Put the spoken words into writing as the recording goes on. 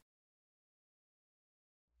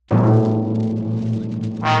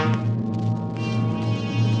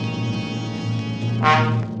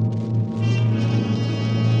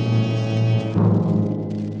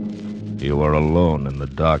alone in the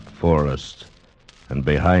dark forest, and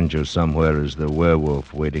behind you somewhere is the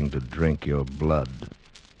werewolf waiting to drink your blood.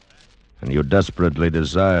 And you desperately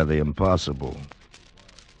desire the impossible,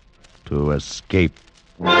 to escape.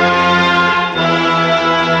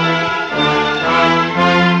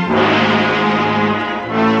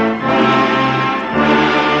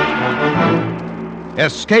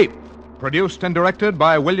 Escape, produced and directed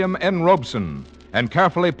by William N. Robeson, and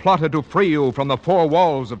carefully plotted to free you from the four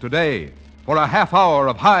walls of today for a half hour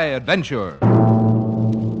of high adventure.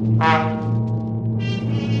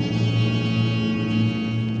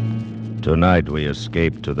 Tonight we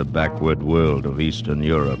escape to the backward world of Eastern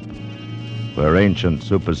Europe, where ancient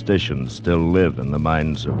superstitions still live in the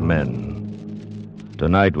minds of men.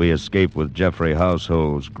 Tonight we escape with Geoffrey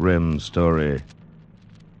Household's grim story,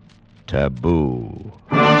 Taboo.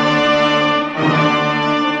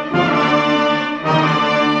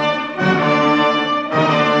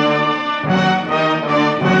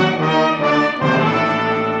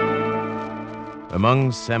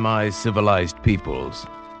 Among semi-civilized peoples,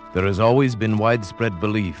 there has always been widespread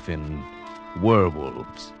belief in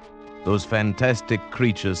werewolves, those fantastic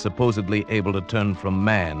creatures supposedly able to turn from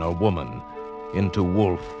man or woman into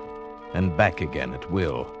wolf and back again at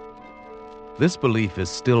will. This belief is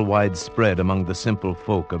still widespread among the simple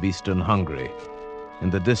folk of eastern Hungary,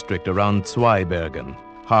 in the district around Zweibergen,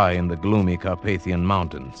 high in the gloomy Carpathian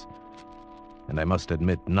Mountains, and I must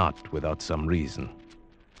admit not without some reason.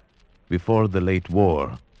 Before the late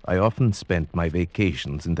war, I often spent my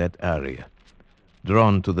vacations in that area,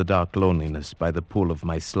 drawn to the dark loneliness by the pull of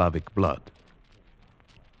my Slavic blood.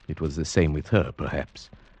 It was the same with her, perhaps,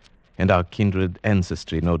 and our kindred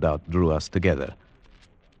ancestry no doubt drew us together.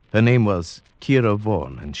 Her name was Kira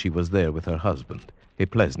Vaughan, and she was there with her husband, a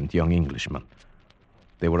pleasant young Englishman.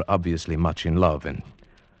 They were obviously much in love, and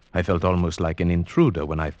I felt almost like an intruder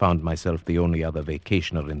when I found myself the only other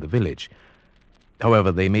vacationer in the village.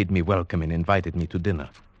 However, they made me welcome and invited me to dinner.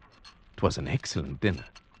 It was an excellent dinner.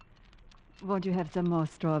 Won't you have some more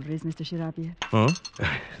strawberries, Mr. Shirabiev? Huh?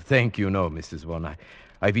 Thank you, no, Mrs. Vaughan.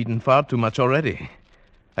 I've eaten far too much already.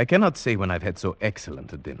 I cannot say when I've had so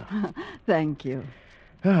excellent a dinner. Thank you.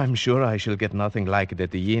 I'm sure I shall get nothing like it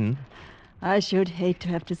at the inn. I should hate to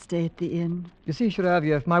have to stay at the inn. You see,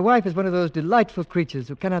 Shirabiev, my wife is one of those delightful creatures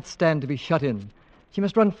who cannot stand to be shut in. She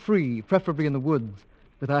must run free, preferably in the woods,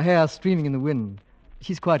 with her hair streaming in the wind.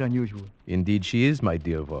 She's quite unusual. Indeed she is, my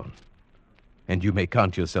dear Vaughan. And you may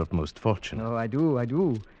count yourself most fortunate. Oh, I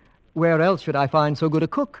do. Where else should I find so good a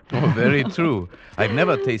cook? Oh, very true. I've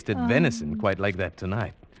never tasted venison quite like that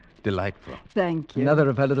tonight. Delightful. Thank you. Another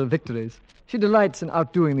of her little victories. She delights in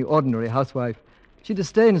outdoing the ordinary housewife. She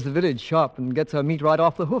disdains the village shop and gets her meat right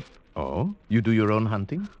off the hoof. Oh? You do your own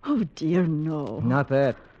hunting? Oh, dear, no. Not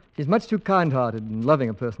that. She's much too kind-hearted and loving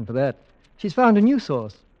a person for that. She's found a new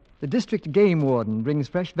source. The district game warden brings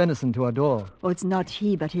fresh venison to our door. Oh, it's not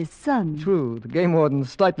he, but his son. True, the game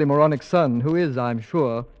warden's slightly moronic son, who is, I'm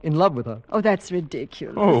sure, in love with her. Oh, that's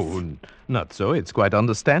ridiculous. Oh, not so. It's quite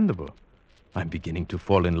understandable. I'm beginning to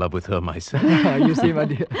fall in love with her myself. You see, my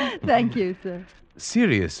dear. Thank you, sir.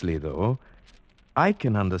 Seriously, though, I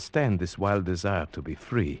can understand this wild desire to be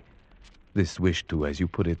free. This wish to, as you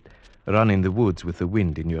put it, run in the woods with the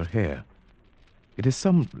wind in your hair. It is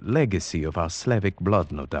some legacy of our Slavic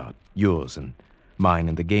blood, no doubt. Yours and mine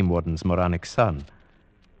and the game warden's moronic son.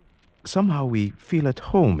 Somehow we feel at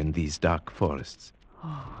home in these dark forests.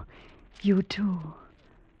 Oh, you too.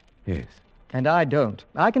 Yes. And I don't.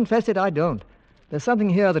 I confess it, I don't. There's something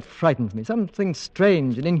here that frightens me, something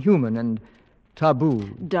strange and inhuman and taboo.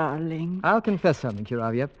 Darling. I'll confess something,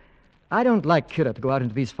 Shirabiev. I don't like Kira to go out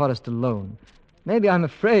into these forests alone. Maybe I'm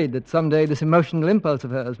afraid that someday this emotional impulse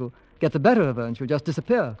of hers will get the better of her and she'll just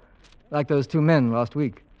disappear, like those two men last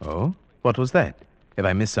week. Oh? What was that? Have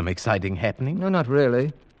I missed some exciting happening? No, not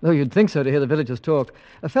really. Though you'd think so to hear the villagers talk.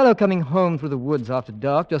 A fellow coming home through the woods after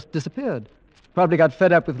dark just disappeared. Probably got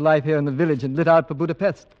fed up with life here in the village and lit out for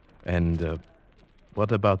Budapest. And,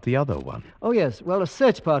 what about the other one? Oh, yes. Well, a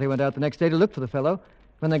search party went out the next day to look for the fellow.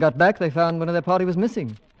 When they got back, they found one of their party was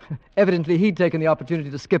missing. Evidently, he'd taken the opportunity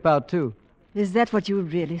to skip out, too. Is that what you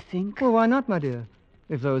really think? Well, why not, my dear?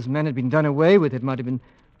 If those men had been done away with, it might have been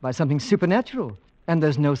by something supernatural. And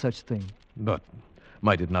there's no such thing. But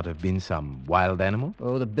might it not have been some wild animal?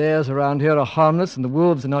 Oh, the bears around here are harmless and the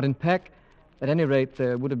wolves are not in pack. At any rate,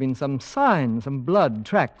 there would have been some sign, some blood,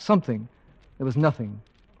 track, something. There was nothing.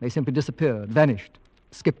 They simply disappeared, vanished,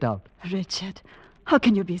 skipped out. Richard, how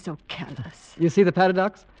can you be so callous? You see the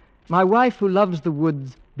paradox? My wife, who loves the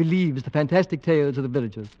woods, believes the fantastic tales of the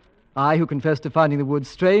villagers. I, who confess to finding the woods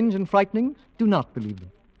strange and frightening, do not believe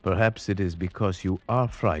them. Perhaps it is because you are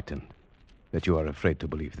frightened that you are afraid to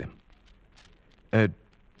believe them.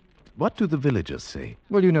 What do the villagers say?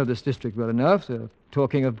 Well, you know this district well enough. They're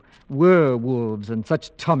talking of werewolves and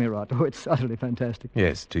such tommy rot. Oh, it's utterly fantastic.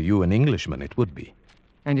 Yes, to you, an Englishman, it would be.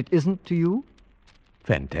 And it isn't to you?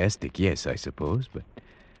 Fantastic, yes, I suppose, but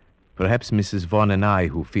perhaps Mrs. Vaughn and I,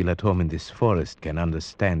 who feel at home in this forest, can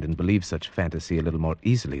understand and believe such fantasy a little more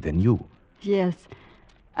easily than you. Yes,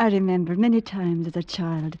 I remember many times as a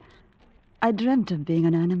child, I dreamt of being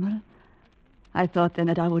an animal. I thought then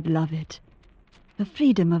that I would love it. The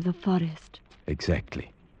freedom of the forest.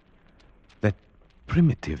 Exactly. That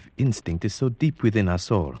primitive instinct is so deep within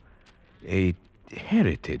us all. A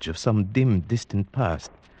heritage of some dim, distant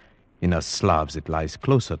past. In us Slavs, it lies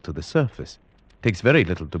closer to the surface. Takes very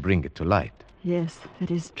little to bring it to light. Yes,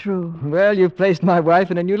 that is true. Well, you've placed my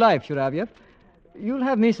wife in a new life, Shuravyev. You'll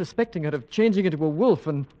have me suspecting her of changing into a wolf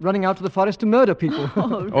and running out to the forest to murder people.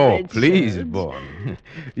 Oh, please, Vaughn.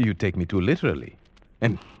 You take me too literally.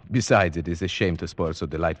 And besides, it is a shame to spoil so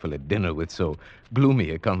delightful a dinner with so gloomy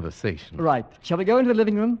a conversation. Right. Shall we go into the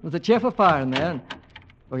living room? There's a cheerful fire in there.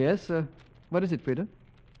 Oh, yes? What is it, Frida?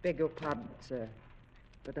 Beg your pardon, sir.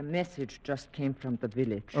 But a message just came from the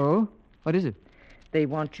village. Oh? What is it? They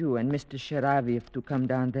want you and Mr. Shiraviev to come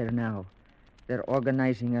down there now. They're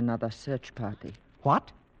organizing another search party.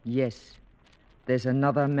 What? Yes. There's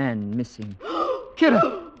another man missing.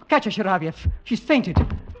 Kira! Catch her, Shiravyev. She's fainted.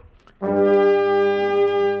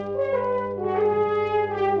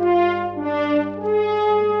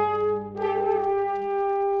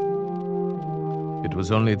 It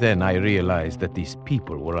was only then I realized that these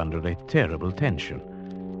people were under a terrible tension.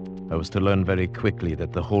 I was to learn very quickly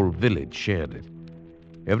that the whole village shared it.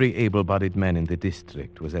 Every able-bodied man in the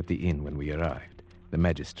district was at the inn when we arrived. The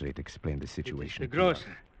magistrate explained the situation. The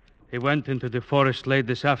grocer. He went into the forest late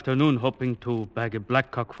this afternoon hoping to bag a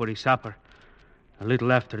blackcock for his supper. A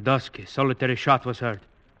little after dusk, a solitary shot was heard.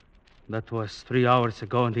 That was 3 hours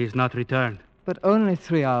ago, and he has not returned. But only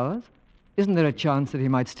 3 hours? Isn't there a chance that he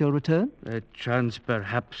might still return? A chance,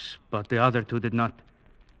 perhaps, but the other two did not.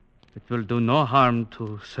 It will do no harm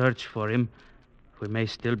to search for him. We may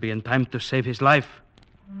still be in time to save his life.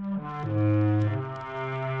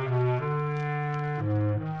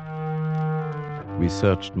 We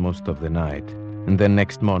searched most of the night, and then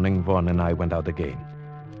next morning, Vaughn and I went out again.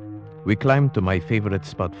 We climbed to my favorite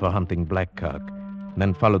spot for hunting blackcock,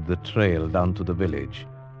 then followed the trail down to the village,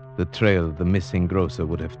 the trail the missing grocer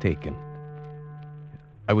would have taken.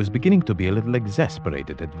 I was beginning to be a little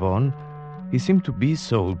exasperated at Vaughn. He seemed to be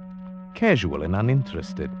so casual and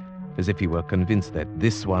uninterested, as if he were convinced that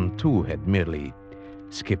this one, too, had merely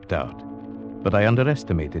skipped out. But I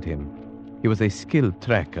underestimated him. He was a skilled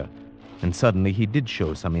tracker, and suddenly he did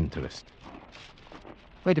show some interest.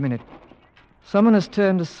 Wait a minute. Someone has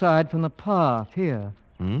turned aside from the path here.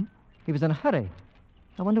 Hmm? He was in a hurry.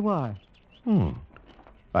 I wonder why.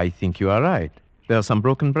 I think you are right. There are some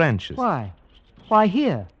broken branches. Why? Why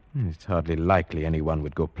here? It's hardly likely anyone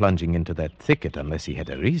would go plunging into that thicket unless he had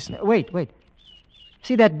a reason. Wait.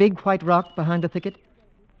 See that big white rock behind the thicket?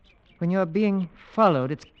 When you're being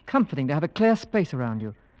followed, it's comforting to have a clear space around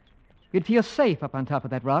you. You'd feel safe up on top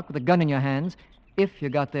of that rock with a gun in your hands, if you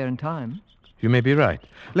got there in time. You may be right.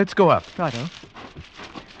 Let's go up. Righto.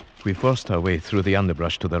 We forced our way through the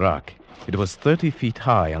underbrush to the rock. It was 30 feet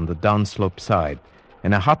high on the downslope side,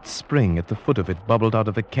 and a hot spring at the foot of it bubbled out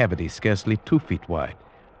of a cavity scarcely 2 feet wide.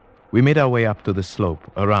 We made our way up to the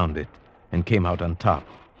slope, around it, and came out on top.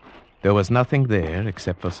 There was nothing there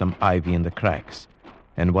except for some ivy in the cracks,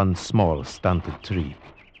 and one small stunted tree.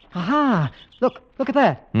 Aha! Look at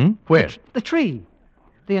that. Where? The tree.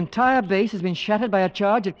 The entire base has been shattered by a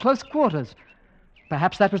charge at close quarters.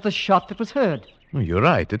 Perhaps that was the shot that was heard. Oh, you're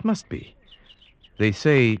right, it must be. They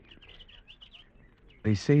say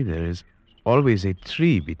there is always a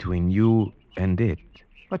tree between you and it.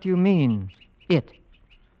 What do you mean, it?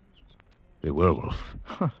 The werewolf.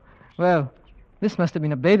 Well, this must have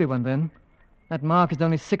been a baby one then. That mark is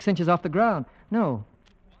only 6 inches off the ground. No.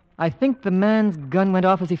 I think the man's gun went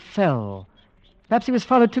off as he fell. Perhaps he was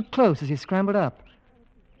followed too close as he scrambled up.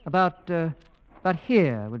 About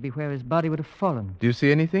here would be where his body would have fallen. Do you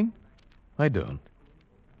see anything? I don't.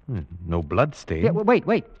 No blood stain. Yeah, wait.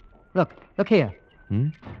 Look here.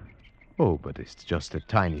 Oh, but it's just a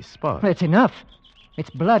tiny spot. Well, it's enough. It's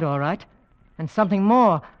blood, all right. And something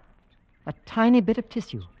more. A tiny bit of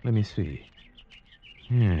tissue. Let me see.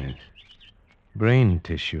 Yes. Brain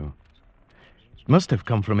tissue. It must have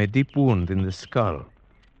come from a deep wound in the skull,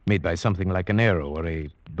 made by something like an arrow or a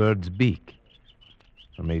bird's beak.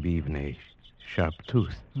 Or maybe even a sharp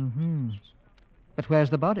tooth. But where's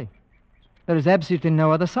the body? There is absolutely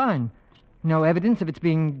no other sign. No evidence of its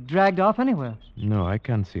being dragged off anywhere. No, I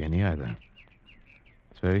can't see any either.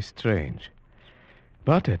 It's very strange.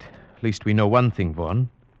 But at least we know one thing, Vaughn.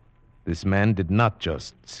 This man did not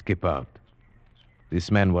just skip out. This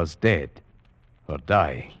man was dead or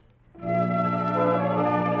dying.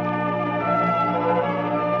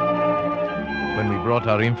 When we brought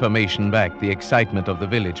our information back, the excitement of the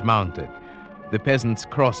village mounted. The peasants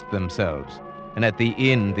crossed themselves, and at the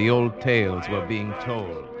inn, the old tales were being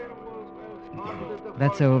told.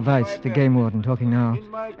 That's old Weiss, the game warden, talking now.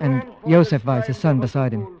 And Josef Weiss, his son,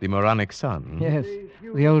 beside him. The moronic son? Yes.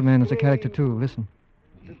 The old man is a character, too. Listen.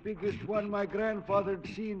 The biggest one my grandfather had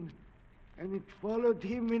seen, and it followed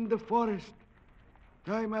him in the forest.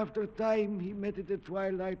 Time after time, he met at the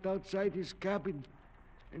twilight outside his cabin,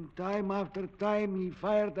 and time after time he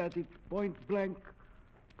fired at it point blank,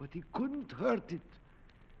 but he couldn't hurt it.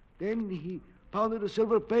 Then he pounded a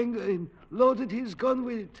silver penga and loaded his gun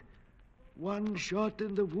with it. One shot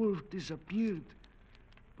and the wolf disappeared.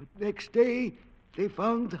 But next day, they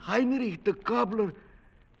found Heinrich the cobbler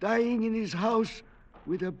dying in his house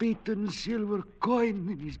with a beaten silver coin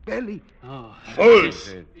in his belly.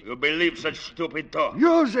 Fools! You believe such stupid talk?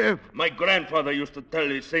 Joseph! My grandfather used to tell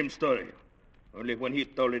the same story. Only when he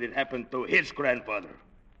told it happened to his grandfather.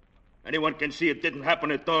 Anyone can see it didn't happen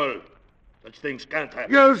at all. Such things can't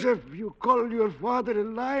happen. Joseph, you call your father a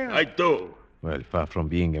liar? I do. Well, far from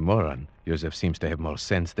being a moron, Joseph seems to have more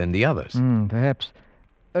sense than the others. Perhaps.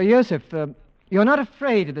 Joseph, you're not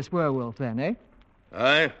afraid of this werewolf, then, eh?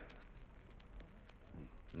 I?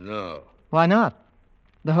 No. Why not?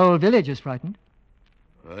 The whole village is frightened.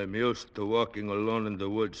 I'm used to walking alone in the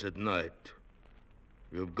woods at night.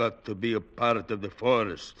 You've got to be a part of the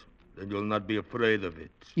forest, then you'll not be afraid of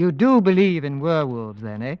it. You do believe in werewolves,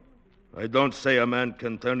 then, eh? I don't say a man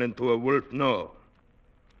can turn into a wolf, no.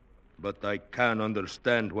 But I can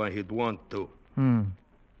understand why he'd want to.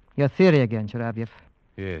 Your theory again, Sharavyev.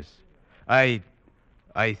 Yes. I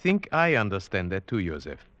think I understand that too,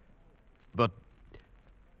 Joseph. But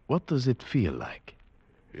what does it feel like?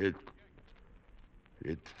 It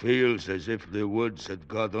feels as if the woods had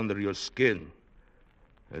got under your skin,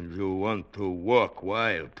 and you want to walk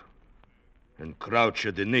wild and crouch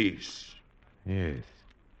at the knees. Yes.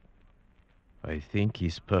 I think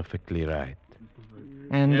he's perfectly right.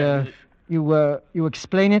 And you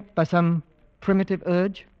explain it by some primitive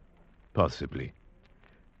urge? Possibly.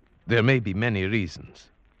 There may be many reasons.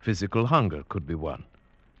 Physical hunger could be one.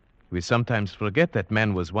 We sometimes forget that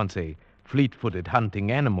man was once a fleet-footed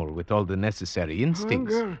hunting animal with all the necessary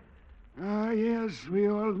instincts. Hunger? Yes, we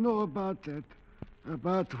all know about that.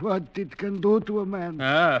 About what it can do to a man.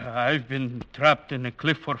 I've been trapped in a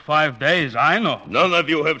cliff for 5 days, I know. None of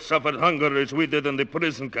you have suffered hunger as we did in the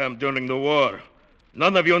prison camp during the war.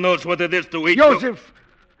 None of you knows what it is to eat. Joseph,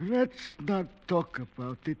 let's not talk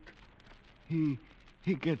about it. He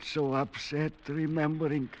gets so upset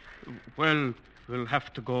remembering. Well, we'll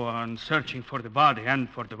have to go on searching for the body and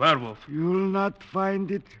for the werewolf. You'll not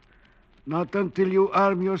find it. Not until you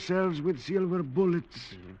arm yourselves with silver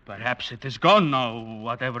bullets. Perhaps it is gone now,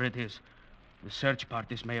 whatever it is. The search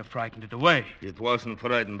parties may have frightened it away. It wasn't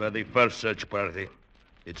frightened by the first search party.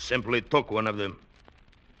 It simply took one of them.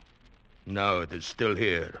 Now it is still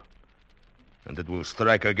here. And it will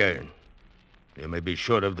strike again. You may be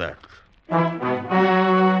sure of that.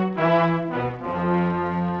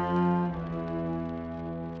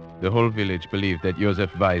 The whole village believed that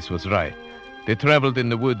Josef Weiss was right. They traveled in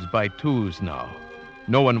the woods by twos now.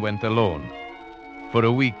 No one went alone. For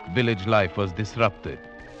a week, village life was disrupted.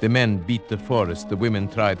 The men beat the forest. The women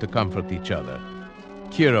tried to comfort each other.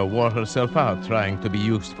 Kira wore herself out trying to be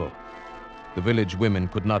useful. The village women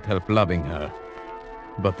could not help loving her.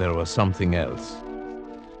 But there was something else.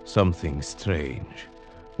 Something strange.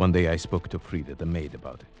 One day I spoke to Frida, the maid,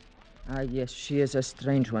 about it. Yes, she is a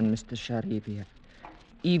strange one, Mr. Sharavyev.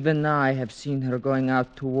 Even I have seen her going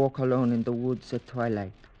out to walk alone in the woods at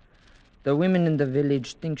twilight. The women in the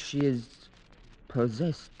village think she is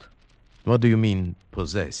possessed. What do you mean,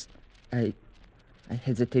 possessed? I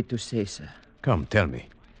hesitate to say, sir. Come, tell me.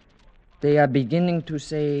 They are beginning to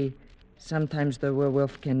say sometimes the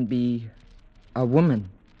werewolf can be a woman.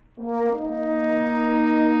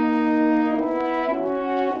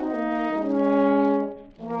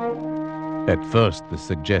 At first, the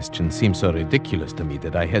suggestion seemed so ridiculous to me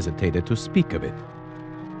that I hesitated to speak of it.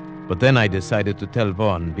 But then I decided to tell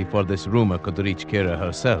Vaughn before this rumor could reach Kira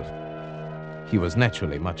herself. He was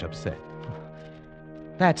naturally much upset.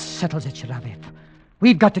 That settles it, Sharavyev.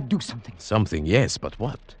 We've got to do something. Something, yes, but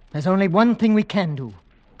what? There's only one thing we can do.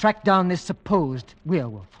 Track down this supposed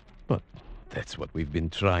werewolf. That's what we've been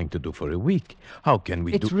trying to do for a week. How can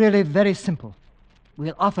we It's really very simple.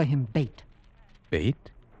 We'll offer him bait. Bait?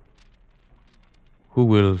 Who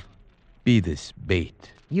will be this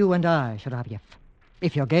bait? You and I, Sharavyev.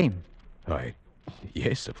 If you're game. Why,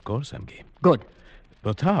 yes, of course I'm game. Good.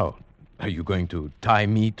 But how? Are you going to tie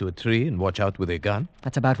me to a tree and watch out with a gun?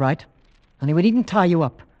 That's about right. Only we needn't tie you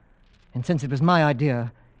up. And since it was my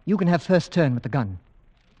idea, you can have first turn with the gun.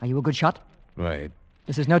 Are you a good shot? Right.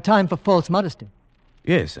 This is no time for false modesty.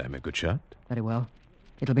 Yes, I'm a good shot. Very well.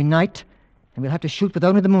 It'll be night, and we'll have to shoot with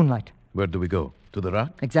only the moonlight. Where do we go? To the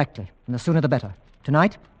rock? Exactly. And the sooner the better.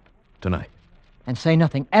 Tonight? Tonight. And say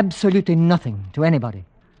nothing, absolutely nothing, to anybody.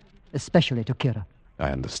 Especially to Kira. I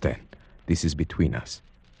understand. This is between us.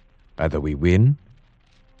 Either we win,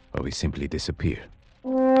 or we simply disappear.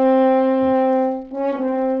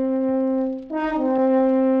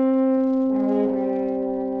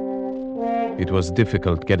 It was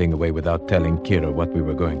difficult getting away without telling Kira what we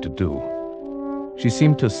were going to do. She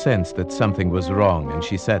seemed to sense that something was wrong, and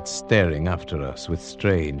she sat staring after us with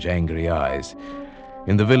strange, angry eyes.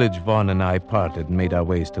 In the village, Vaughn and I parted and made our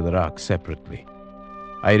ways to the rock separately.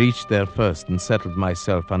 I reached there first and settled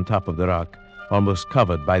myself on top of the rock, almost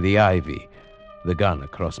covered by the ivy, the gun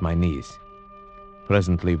across my knees.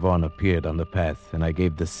 Presently, Vaughn appeared on the path, and I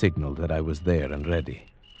gave the signal that I was there and ready.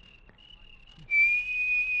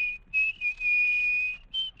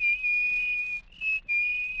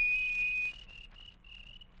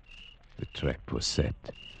 The trap was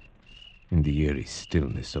set. In the eerie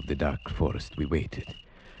stillness of the dark forest, we waited.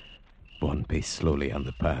 Vaughn paced slowly on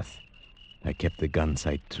the path. I kept the gun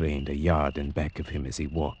sight trained a yard in back of him as he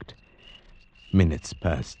walked. Minutes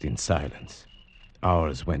passed in silence.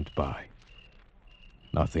 Hours went by.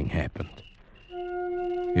 Nothing happened.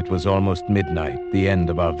 It was almost midnight, the end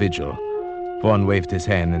of our vigil. Vaughn waved his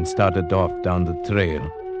hand and started off down the trail.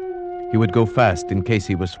 He would go fast in case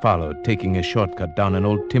he was followed, taking a shortcut down an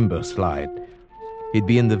old timber slide. He'd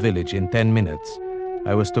be in the village in 10 minutes.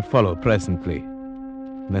 I was to follow presently.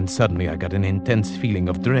 Then suddenly I got an intense feeling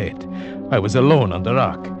of dread. I was alone on the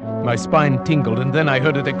rock. My spine tingled, and then I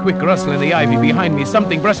heard a quick rustle in the ivy behind me.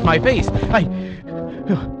 Something brushed my face.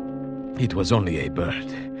 It was only a bird.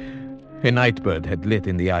 A night bird had lit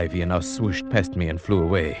in the ivy and now swooshed past me and flew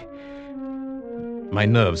away. My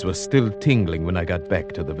nerves were still tingling when I got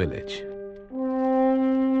back to the village.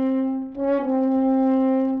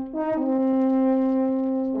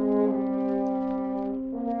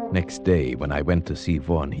 Next day, when I went to see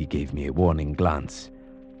Vaughn, he gave me a warning glance.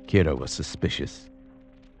 Kira was suspicious.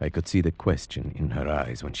 I could see the question in her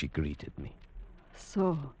eyes when she greeted me.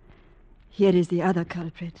 So, here is the other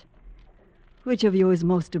culprit. Which of you is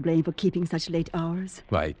most to blame for keeping such late hours?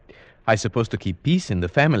 Why, I'm supposed to keep peace in the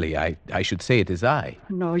family. I should say it is I.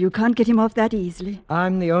 No, you can't get him off that easily.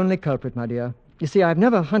 I'm the only culprit, my dear. You see, I've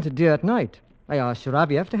never hunted deer at night. I asked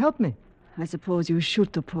Sharavyev to help me. I suppose you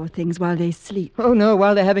shoot the poor things while they sleep. Oh, no,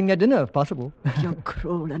 while they're having their dinner, if possible. You're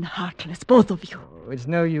cruel and heartless, both of you. Oh, it's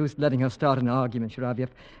no use letting her start an argument, Sharavyev.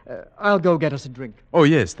 I'll go get us a drink. Oh,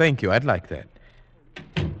 yes, thank you. I'd like that.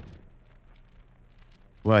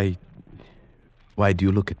 Why do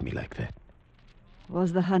you look at me like that?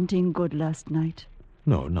 Was the hunting good last night?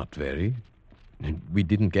 No, not very. We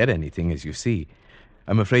didn't get anything, as you see.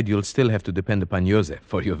 I'm afraid you'll still have to depend upon Joseph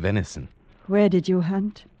for your venison. Where did you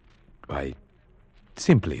hunt? Why,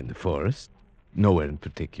 simply in the forest. Nowhere in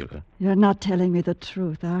particular. You're not telling me the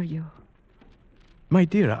truth, are you? My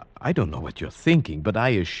dear, I don't know what you're thinking, but I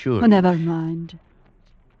assure you... Oh, never mind.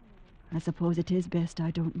 I suppose it is best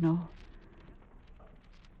I don't know.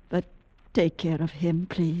 But take care of him,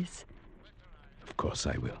 please. Of course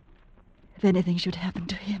I will. If anything should happen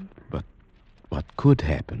to him. But what could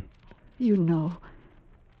happen? You know.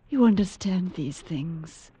 You understand these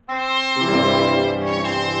things.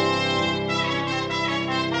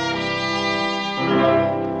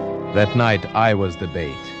 That night I was the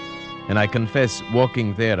bait, and I confess,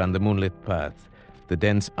 walking there on the moonlit path, the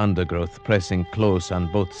dense undergrowth pressing close on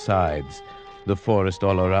both sides, the forest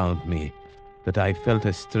all around me, that I felt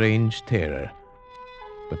a strange terror.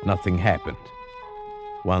 But nothing happened.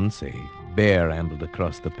 Once a bear ambled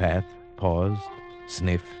across the path, paused,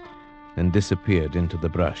 sniffed, and disappeared into the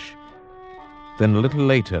brush. Then a little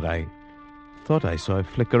later I thought I saw a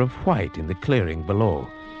flicker of white in the clearing below,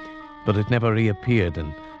 but it never reappeared,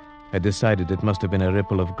 and I decided it must have been a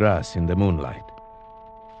ripple of grass in the moonlight.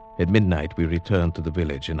 At midnight we returned to the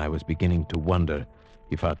village, and I was beginning to wonder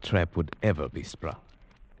if our trap would ever be sprung.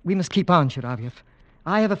 We must keep on, Sharavyev.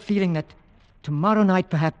 I have a feeling that tomorrow night,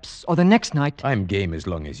 perhaps, or the next night... I'm game as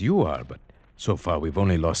long as you are, but so far we've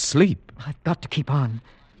only lost sleep. I've got to keep on.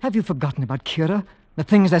 Have you forgotten about Kira? The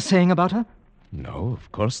things they're saying about her? No,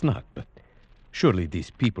 of course not, but surely these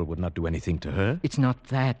people would not do anything to her. It's not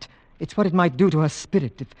that. It's what it might do to her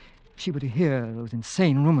spirit if she were to hear those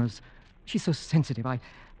insane rumors. She's so sensitive. I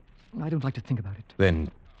don't like to think about it. Then,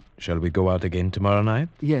 shall we go out again tomorrow night?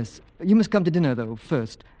 Yes. You must come to dinner, though,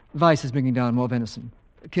 first. Weiss is bringing down more venison.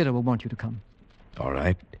 Kira will want you to come. All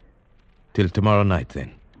right. Till tomorrow night,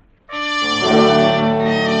 then.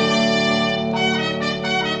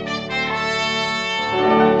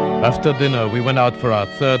 After dinner, we went out for our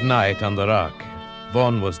third night on the rock.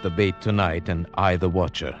 Vaughn was the bait tonight, and I the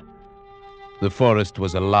watcher. The forest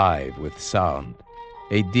was alive with sound.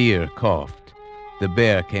 A deer coughed. The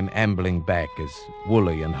bear came ambling back as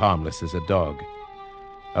woolly and harmless as a dog.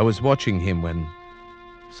 I was watching him when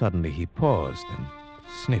suddenly he paused and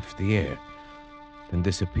sniffed the air, then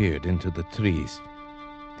disappeared into the trees.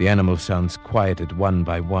 The animal sounds quieted one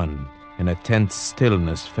by one, and a tense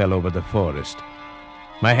stillness fell over the forest.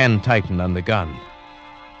 My hand tightened on the gun,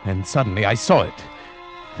 and suddenly I saw it.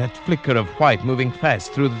 That flicker of white moving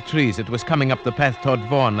fast through the trees. It was coming up the path toward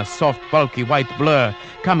Vaughn, a soft, bulky white blur,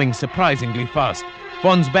 coming surprisingly fast.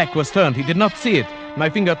 Vaughn's back was turned. He did not see it. My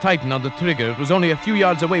finger tightened on the trigger. It was only a few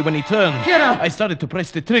yards away when he turned. Kira! I started to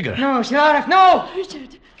press the trigger. No, Sheriff, no!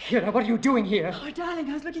 Richard! Kira, what are you doing here? Oh, darling,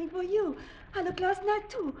 I was looking for you. I looked last night,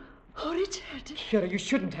 too. Oh, Richard. Kira, you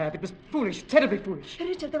shouldn't have. It was foolish, terribly foolish.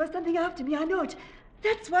 Richard, there was something after me, I know it.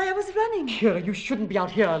 That's why I was running. Kira, you shouldn't be out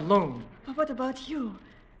here alone. But what about you?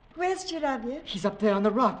 Where's Chiraviev? He's up there on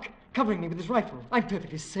the rock, covering me with his rifle. I'm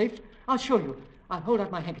perfectly safe. I'll show you. I'll hold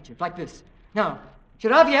out my handkerchief like this. Now,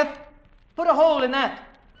 Chiraviev, put a hole in that.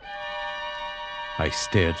 I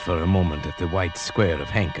stared for a moment at the white square of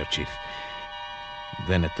handkerchief,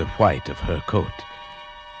 then at the white of her coat.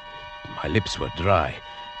 My lips were dry.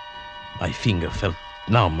 My finger felt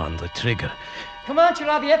numb on the trigger. Come on,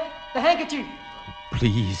 Chiraviev, the handkerchief.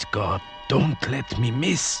 Please, God, don't let me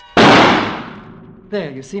miss. There,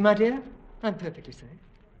 you see, my dear? I'm perfectly safe.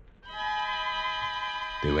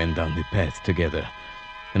 They went down the path together,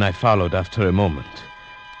 and I followed after a moment.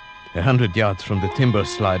 100 yards from the timber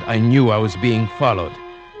slide, I knew I was being followed.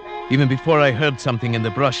 Even before I heard something in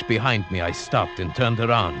the brush behind me, I stopped and turned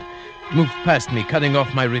around. It moved past me, cutting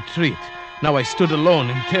off my retreat. Now I stood alone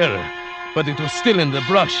in terror, but it was still in the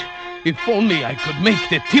brush. If only I could make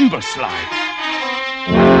the timber slide.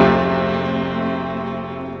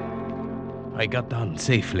 I got down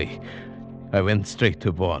safely. I went straight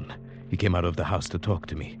to Vaughn. He came out of the house to talk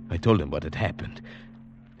to me. I told him what had happened.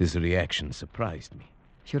 His reaction surprised me.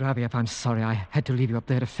 Chiraviev, I'm sorry I had to leave you up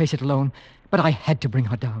there to face it alone, but I had to bring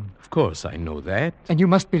her down. Of course, I know that. And you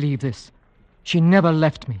must believe this. She never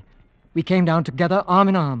left me. We came down together, arm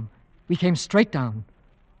in arm. We came straight down.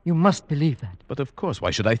 You must believe that. But of course,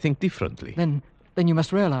 why should I think differently? Then you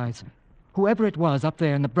must realize, whoever it was up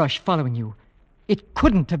there in the brush following you, it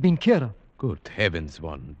couldn't have been Kira. Good heavens,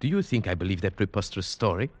 Vaughn. Do you think I believe that preposterous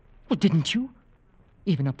story? Well, didn't you?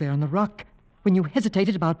 Even up there on the rock, when you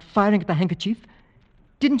hesitated about firing at the handkerchief,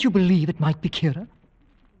 didn't you believe it might be Kira?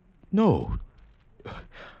 No.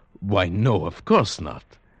 Why, no, of course not.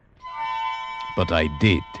 But I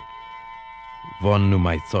did. Vaughn knew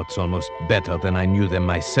my thoughts almost better than I knew them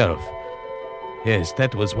myself. Yes,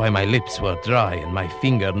 that was why my lips were dry and my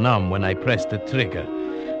finger numb when I pressed the trigger.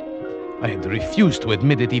 I had refused to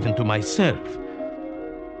admit it even to myself.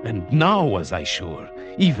 And now was I sure,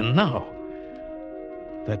 even now.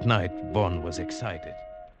 That night, Vaughn was excited.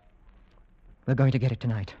 We're going to get it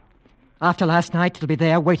tonight. After last night, it'll be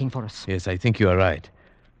there waiting for us. Yes, I think you are right.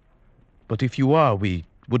 But if you are, we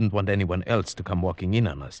wouldn't want anyone else to come walking in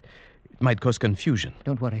on us. It might cause confusion.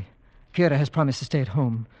 Don't worry. Kira has promised to stay at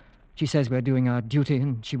home. She says we're doing our duty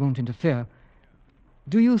and she won't interfere.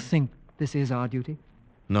 Do you think this is our duty?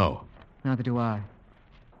 No. Neither do I.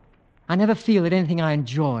 I never feel that anything I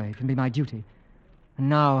enjoy can be my duty. And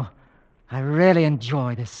now, I really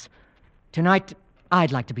enjoy this. Tonight,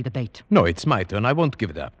 I'd like to be the bait. No, it's my turn. I won't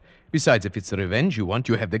give it up. Besides, if it's the revenge you want,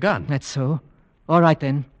 you have the gun. That's so. All right,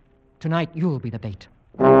 then. Tonight, you'll be the bait.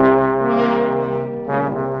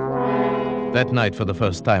 That night, for the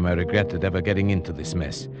first time, I regretted ever getting into this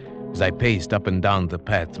mess. As I paced up and down the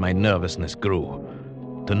path, my nervousness grew.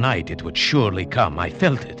 Tonight, it would surely come. I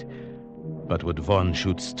felt it. But would Vaughn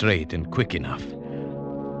shoot straight and quick enough?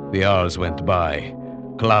 The hours went by.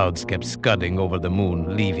 Clouds kept scudding over the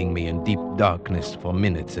moon, leaving me in deep darkness for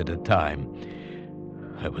minutes at a time.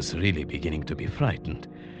 I was really beginning to be frightened.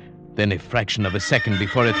 Then a fraction of a second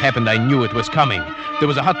before it happened, I knew it was coming. There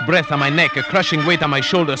was a hot breath on my neck, a crushing weight on my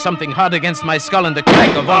shoulder, something hard against my skull, and the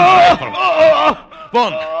crack of Vaughn's rifle.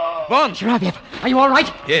 Vaughn! Chiraviev, are you all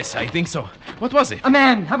right? Yes, I think so. What was it? A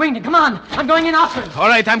man, a winged. Come on. I'm going in after him. All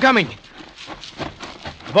right, I'm coming.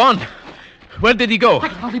 Vaughn, where did he go? I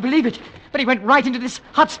can hardly believe it, but he went right into this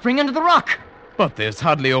hot spring under the rock. But there's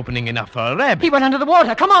hardly opening enough for a rabbit. He went under the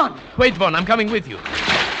water. Come on. Wait, Vaughn, I'm coming with you.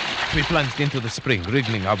 We plunged into the spring,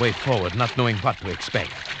 wriggling our way forward, not knowing what to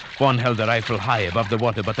expect. Vaughn held the rifle high above the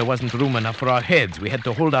water, but there wasn't room enough for our heads. We had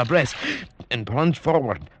to hold our breath and plunge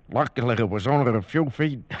forward. Luckily, it was only a few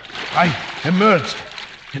feet. I emerged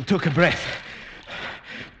and took a breath.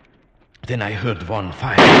 Then I heard Vaughn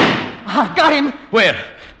fire. I've got him. Where?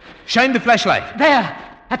 Shine the flashlight. There,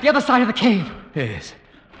 at the other side of the cave. Yes.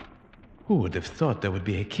 Who would have thought there would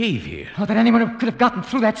be a cave here? Oh, that anyone could have gotten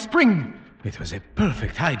through that spring. It was a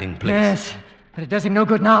perfect hiding place. Yes, but it does him no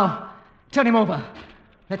good now. Turn him over.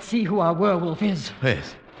 Let's see who our werewolf is.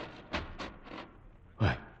 Yes.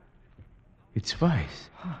 Why? It's Weiss.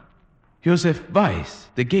 Joseph Weiss,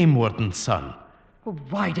 the game warden's son. Oh,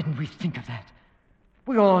 why didn't we think of that?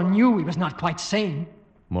 We all knew he was not quite sane.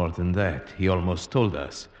 More than that, he almost told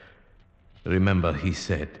us. Remember, he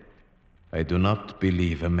said, I do not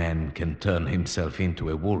believe a man can turn himself into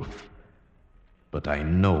a wolf. But I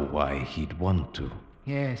know why he'd want to.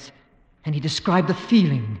 Yes, and he described the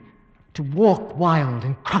feeling to walk wild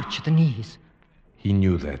and crouch at the knees. He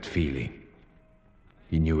knew that feeling.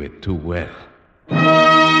 He knew it too well.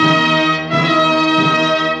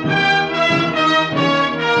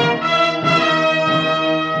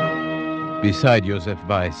 Beside Joseph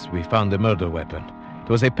Weiss, we found a murder weapon. It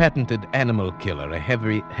was a patented animal killer, a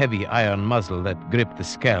heavy iron muzzle that gripped the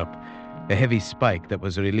scalp, a heavy spike that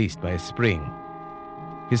was released by a spring.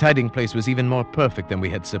 His hiding place was even more perfect than we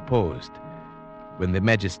had supposed. When the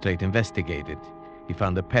magistrate investigated, he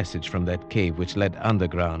found a passage from that cave which led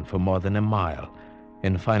underground for more than a mile,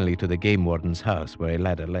 and finally to the game warden's house, where a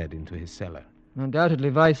ladder led into his cellar. Undoubtedly,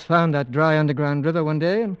 Weiss found that dry underground river one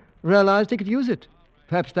day and realized he could use it.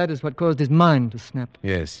 Perhaps that is what caused his mind to snap.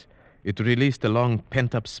 Yes, it released a long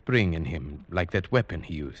pent-up spring in him, like that weapon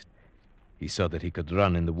he used. He saw that he could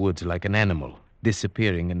run in the woods like an animal,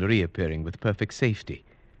 disappearing and reappearing with perfect safety.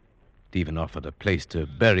 It even offered a place to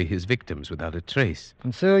bury his victims without a trace.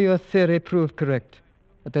 And so your theory proved correct,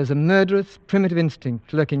 that there's a murderous, primitive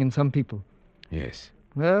instinct lurking in some people. Yes.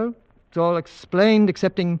 Well, it's all explained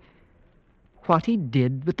excepting what he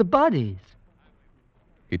did with the bodies.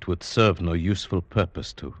 It would serve no useful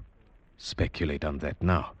purpose to speculate on that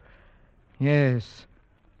now. Yes,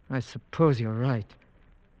 I suppose you're right.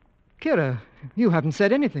 Kira, you haven't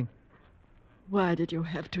said anything. Why did you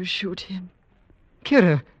have to shoot him?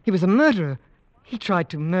 Kira, he was a murderer. He tried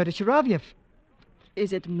to murder Shiravyev.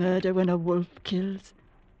 Is it murder when a wolf kills?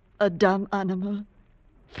 A dumb animal?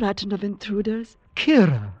 Frightened of intruders?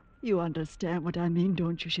 Kira! You understand what I mean,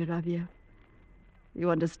 don't you, Shiravyev? You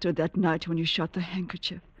understood that night when you shot the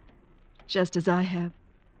handkerchief, just as I have.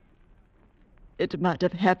 It might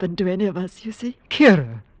have happened to any of us, you see.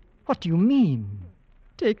 Kira, what do you mean?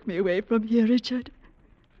 Take me away from here, Richard.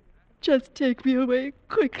 Just take me away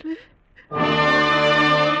quickly.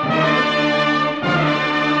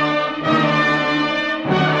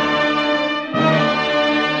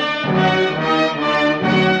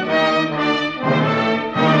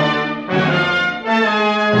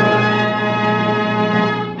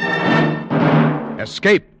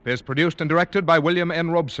 Escape is produced and directed by William N.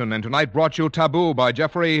 Robeson, and tonight brought you Taboo by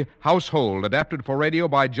Jeffrey Household, adapted for radio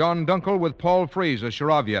by John Dunkel with Paul Frees as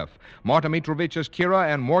Shiravyev, Marta Mitrovich as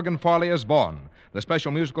Kira, and Morgan Farley as Vaughn. The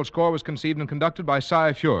special musical score was conceived and conducted by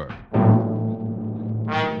Cy Feuer.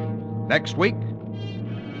 Next week...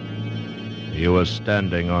 You were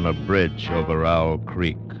standing on a bridge over Owl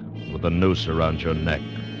Creek with a noose around your neck.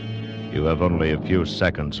 You have only a few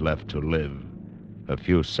seconds left to live. A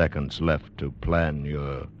few seconds left to plan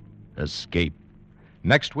your escape.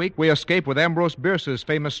 Next week, we escape with Ambrose Bierce's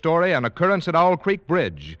famous story, An Occurrence at Owl Creek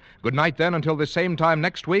Bridge. Good night, then, until the same time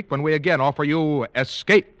next week when we again offer you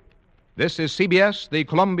Escape. This is CBS, the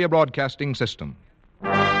Columbia Broadcasting System.